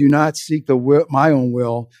I do not seek my own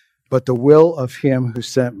will, but the will of him who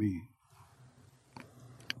sent me.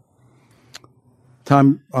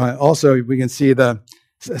 Also, we can see the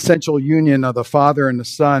essential union of the Father and the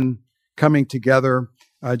Son coming together.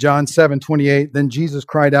 John 7:28, then Jesus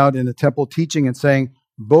cried out in the temple, teaching and saying,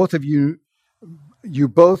 "Both of you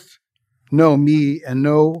both know me and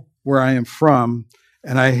know where I am from,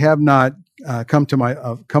 and I have not come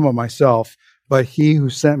of myself, but he who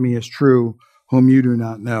sent me is true, whom you do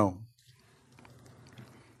not know."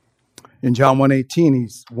 In John 1:18,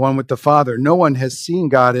 he's one with the Father. No one has seen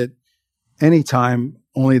God at any time,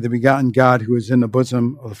 only the begotten God who is in the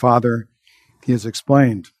bosom of the Father, he has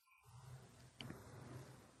explained.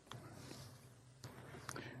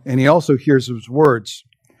 And he also hears his words.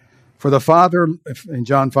 For the Father, in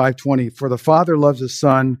John 5:20, for the Father loves his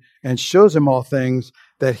Son and shows him all things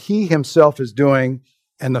that he himself is doing,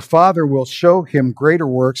 and the Father will show him greater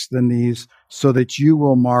works than these, so that you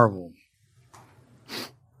will marvel.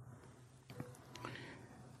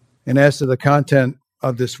 And as to the content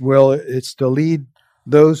of this will, it's to lead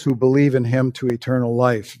those who believe in him to eternal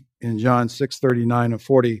life. In John 6:39 and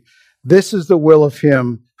 40, this is the will of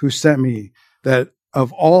him who sent me, that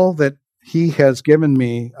of all that he has given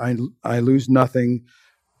me, I lose nothing,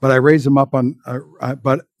 but I raise it up on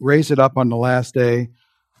the last day.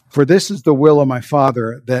 For this is the will of my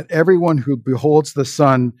Father, that everyone who beholds the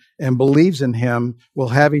Son and believes in him will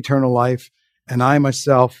have eternal life, and I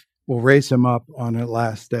myself will raise him up on the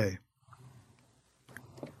last day.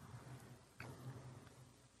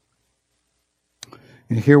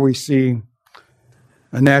 And here we see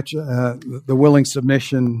the willing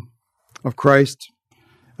submission of Christ.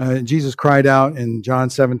 Jesus cried out in John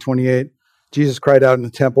 7:28. Jesus cried out in the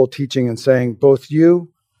temple, teaching and saying, "Both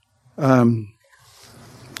you." Did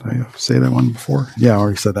I say that one before? Yeah, I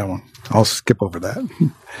already said that one. I'll skip over that.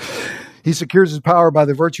 He secures his power by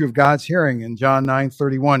the virtue of God's hearing. In John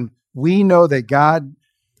 9:31, we know that God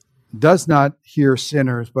does not hear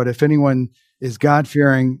sinners, but if anyone is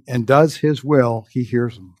God-fearing and does his will, he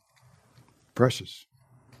hears them. Precious.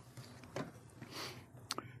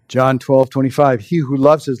 John 12:25, he who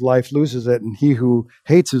loves his life loses it, and he who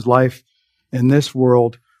hates his life in this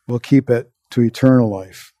world will keep it to eternal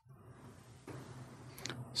life.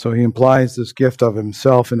 So he implies this gift of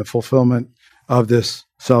himself in the fulfillment of this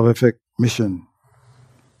salvific mission.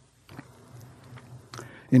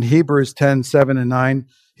 In Hebrews 10:7 and 9,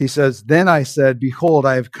 he says, then I said, behold,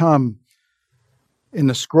 I have come. In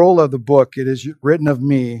the scroll of the book, it is written of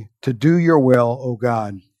me to do your will, O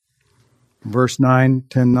God. Verse 9,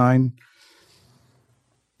 10:9.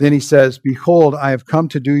 Then he says, behold, I have come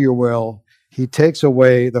to do your will. He takes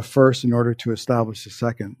away the first in order to establish the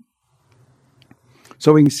second.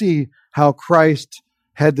 So we can see how Christ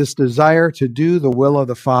had this desire to do the will of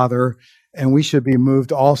the Father, and we should be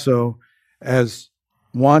moved also as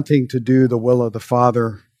wanting to do the will of the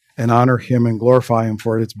Father and honor him and glorify him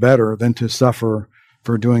for it. It's better than to suffer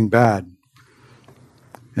for doing bad.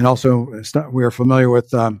 And also, we are familiar with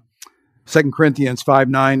 2 Corinthians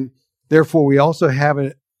 5:9. Therefore, we also have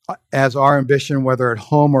it as our ambition, whether at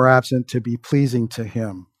home or absent, to be pleasing to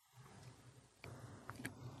him.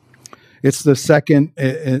 It's the second,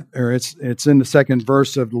 it's in the second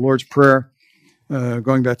verse of the Lord's Prayer.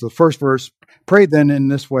 Going back to the first verse, pray then in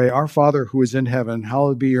this way: Our Father who is in heaven,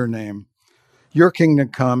 hallowed be your name. Your kingdom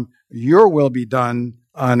come, your will be done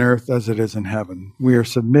on earth as it is in heaven. We are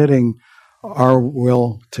submitting our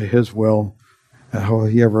will to his will, how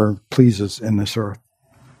he ever pleases in this earth.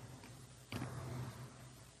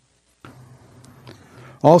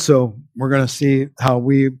 Also, we're going to see how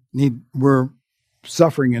we're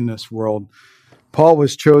suffering in this world. Paul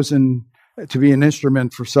was chosen to be an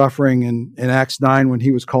instrument for suffering in Acts 9 when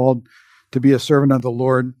he was called to be a servant of the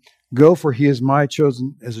Lord. Go, for he is a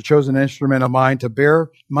chosen instrument of mine to bear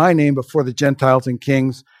my name before the Gentiles and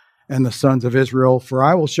kings and the sons of Israel, for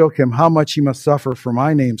I will show him how much he must suffer for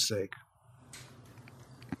my name's sake.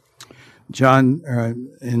 In John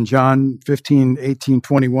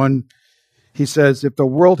 15:18-21, he says, if the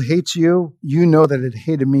world hates you, you know that it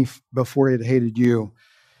hated me before it hated you.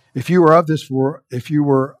 If you were of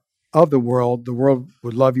the world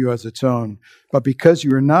would love you as its own. But because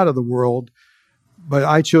you are not of the world, but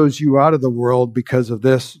I chose you out of the world, because of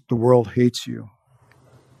this, the world hates you.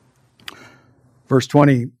 Verse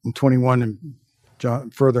 20 and 21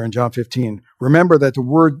 and further in John 15. Remember that the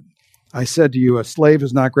word I said to you, a slave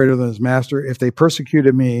is not greater than his master. If they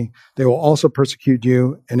persecuted me, they will also persecute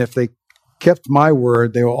you. And if they kept my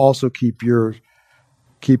word, they will also keep yours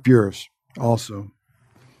also.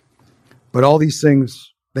 But all these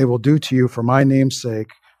things they will do to you for my name's sake,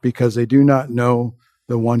 because they do not know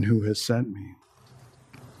the one who has sent me.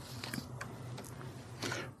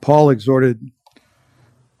 Paul exhorted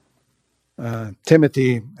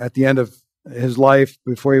Timothy at the end of his life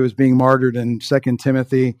before he was being martyred in 2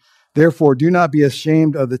 Timothy. Therefore, do not be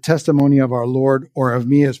ashamed of the testimony of our Lord or of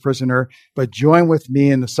me as prisoner, but join with me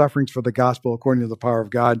in the sufferings for the gospel according to the power of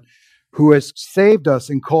God, who has saved us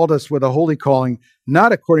and called us with a holy calling,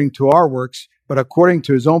 not according to our works, but according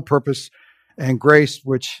to his own purpose and grace,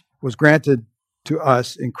 which was granted to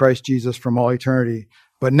us in Christ Jesus from all eternity.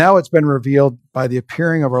 But now it's been revealed by the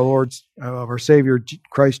appearing of our Savior,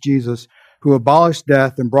 Christ Jesus, who abolished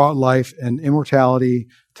death and brought life and immortality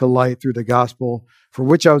to light through the gospel, for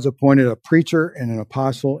which I was appointed a preacher and an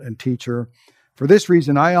apostle and teacher. For this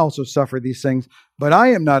reason, I also suffer these things, but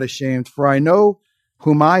I am not ashamed, for I know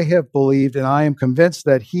whom I have believed, and I am convinced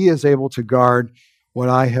that he is able to guard what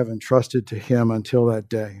I have entrusted to him until that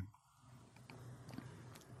day.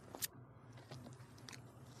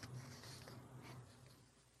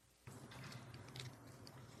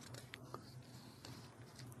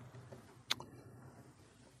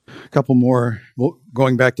 A couple more,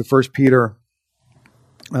 going back to 1 Peter.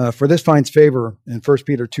 For this finds favor in 1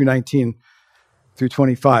 Peter 2:19 through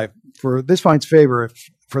 25. For this finds favor if,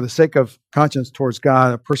 for the sake of conscience towards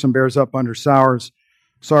God, a person bears up under sorrows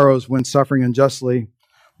when suffering unjustly.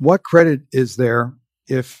 What credit is there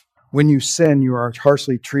if, when you sin, you are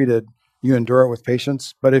harshly treated, you endure it with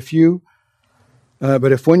patience? But if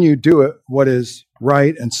when you do it, what is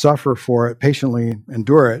right, and suffer for it, patiently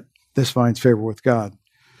endure it, this finds favor with God.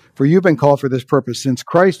 For you've been called for this purpose, since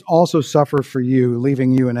Christ also suffered for you,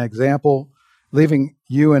 leaving you an example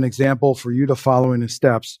for you to follow in his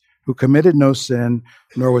steps, who committed no sin,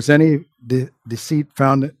 nor was any deceit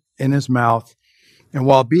found in his mouth. And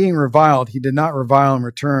while being reviled, he did not revile in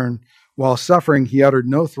return. While suffering, he uttered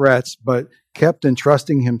no threats, but kept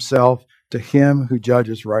entrusting himself to him who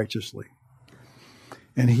judges righteously.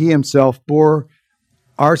 And he himself bore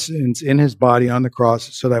our sins in his body on the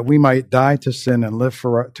cross, so that we might die to sin and live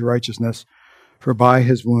to righteousness. For by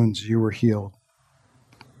his wounds you were healed.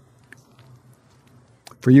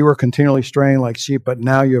 For you were continually straying like sheep, but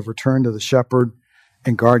now you have returned to the shepherd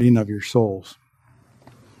and guardian of your souls.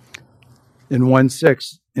 In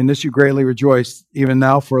 1:6, in this you greatly rejoice, even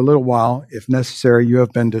now for a little while, if necessary, you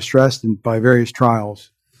have been distressed by various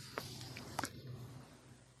trials.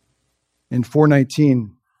 In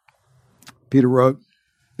 4:19, Peter wrote,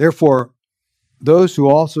 therefore, those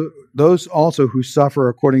also who suffer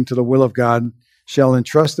according to the will of God shall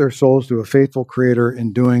entrust their souls to a faithful Creator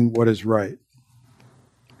in doing what is right.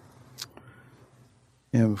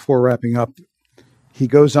 And before wrapping up, he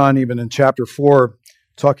goes on even in chapter 4,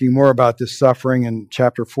 talking more about this suffering in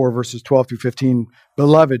chapter 4, verses 12 through 15.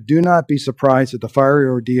 Beloved, do not be surprised at the fiery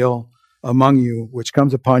ordeal among you, which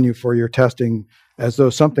comes upon you for your testing, as though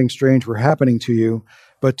something strange were happening to you.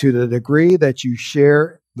 But to the degree that you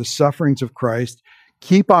share the sufferings of Christ,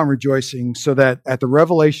 keep on rejoicing, so that at the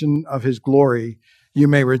revelation of his glory, you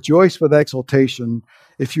may rejoice with exultation.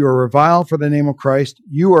 If you are reviled for the name of Christ,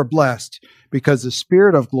 you are blessed, because the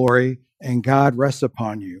Spirit of glory and God rests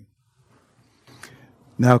upon you.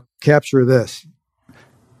 Now capture this.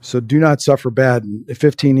 So do not suffer bad. In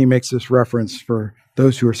 15, he makes this reference for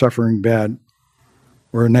those who are suffering bad,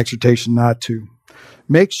 or an exhortation not to.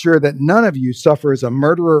 Make sure that none of you suffer as a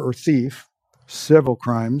murderer or thief, civil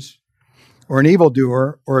crimes, or an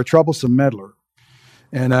evildoer, or a troublesome meddler.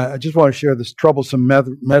 And I just want to share this troublesome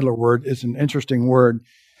meddler word is an interesting word.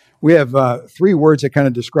 We have three words that kind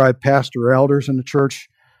of describe pastor or elders in the church: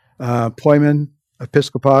 poimen,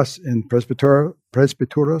 episkopos, and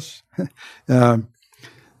presbyteros.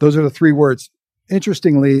 Those are the three words.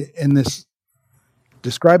 Interestingly, in this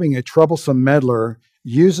describing a troublesome meddler,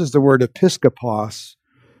 uses the word episkopos,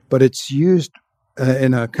 but it's used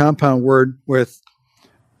in a compound word with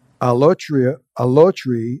allotri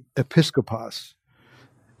episkopos.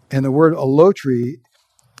 And the word allotri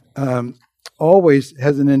always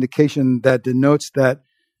has an indication that denotes that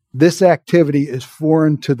this activity is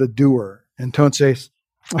foreign to the doer. Entonces,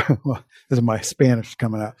 well, this is my Spanish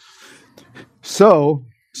coming out. So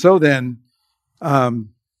then,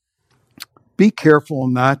 be careful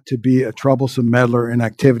not to be a troublesome meddler in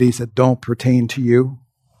activities that don't pertain to you.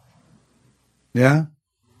 Yeah?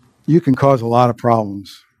 You can cause a lot of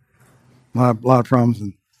problems. A lot of problems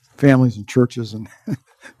in families and churches. And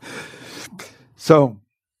so,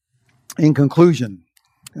 in conclusion,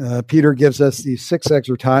 Peter gives us these 6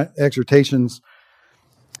 exhortations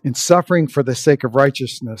in suffering for the sake of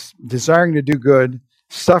righteousness, desiring to do good,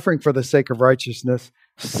 suffering for the sake of righteousness,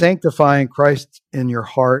 sanctifying Christ in your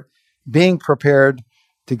heart, being prepared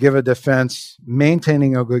to give a defense,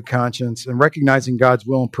 maintaining a good conscience, and recognizing God's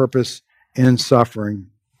will and purpose in suffering.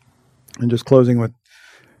 And just closing with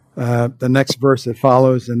the next verse that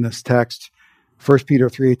follows in this text, 1 Peter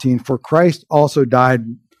 3:18, for Christ also died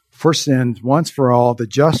for sins once for all, the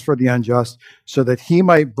just for the unjust, so that he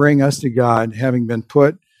might bring us to God, having been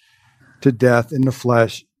put to death in the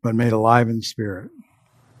flesh, but made alive in the spirit.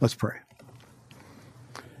 Let's pray.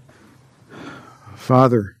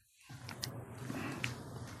 Father,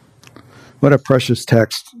 what a precious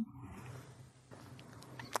text.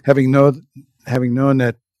 Having known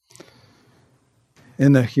that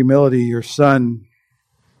in the humility, your Son,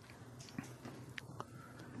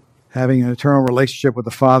 having an eternal relationship with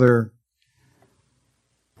the Father,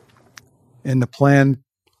 in the plan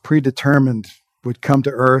predetermined, would come to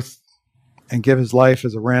earth and give his life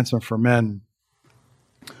as a ransom for men,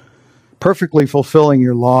 perfectly fulfilling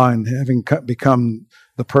your law and having become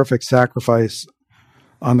the perfect sacrifice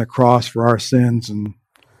on the cross for our sins. And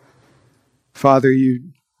Father,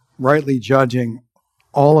 you rightly judging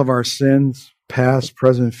all of our sins, past,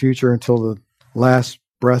 present, future, until the last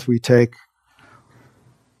breath we take.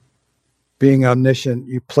 Being omniscient,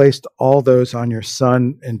 you placed all those on your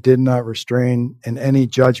Son and did not restrain in any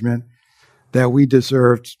judgment that we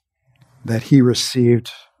deserved, that he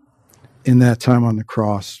received in that time on the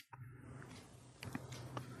cross.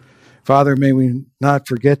 Father, may we not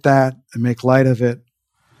forget that and make light of it,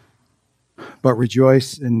 but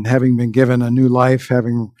rejoice in having been given a new life,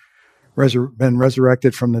 having been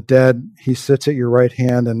resurrected from the dead. He sits at your right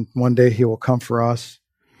hand, and one day he will come for us.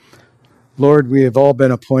 Lord, we have all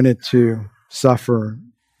been appointed to suffer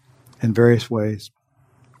in various ways.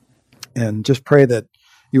 And just pray that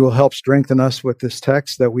you will help strengthen us with this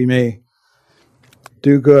text, that we may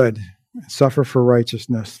do good, suffer for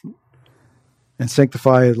righteousness, and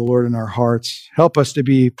sanctify the Lord in our hearts. Help us to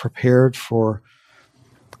be prepared for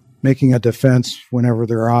making a defense whenever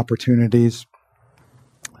there are opportunities.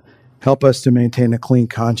 Help us to maintain a clean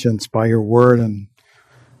conscience by your word and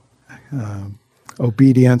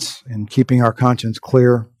obedience and keeping our conscience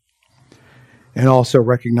clear, and also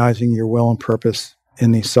recognizing your will and purpose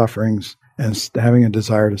in these sufferings and having a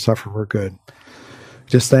desire to suffer for good.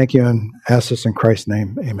 Just thank you and ask this in Christ's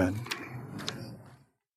name. Amen.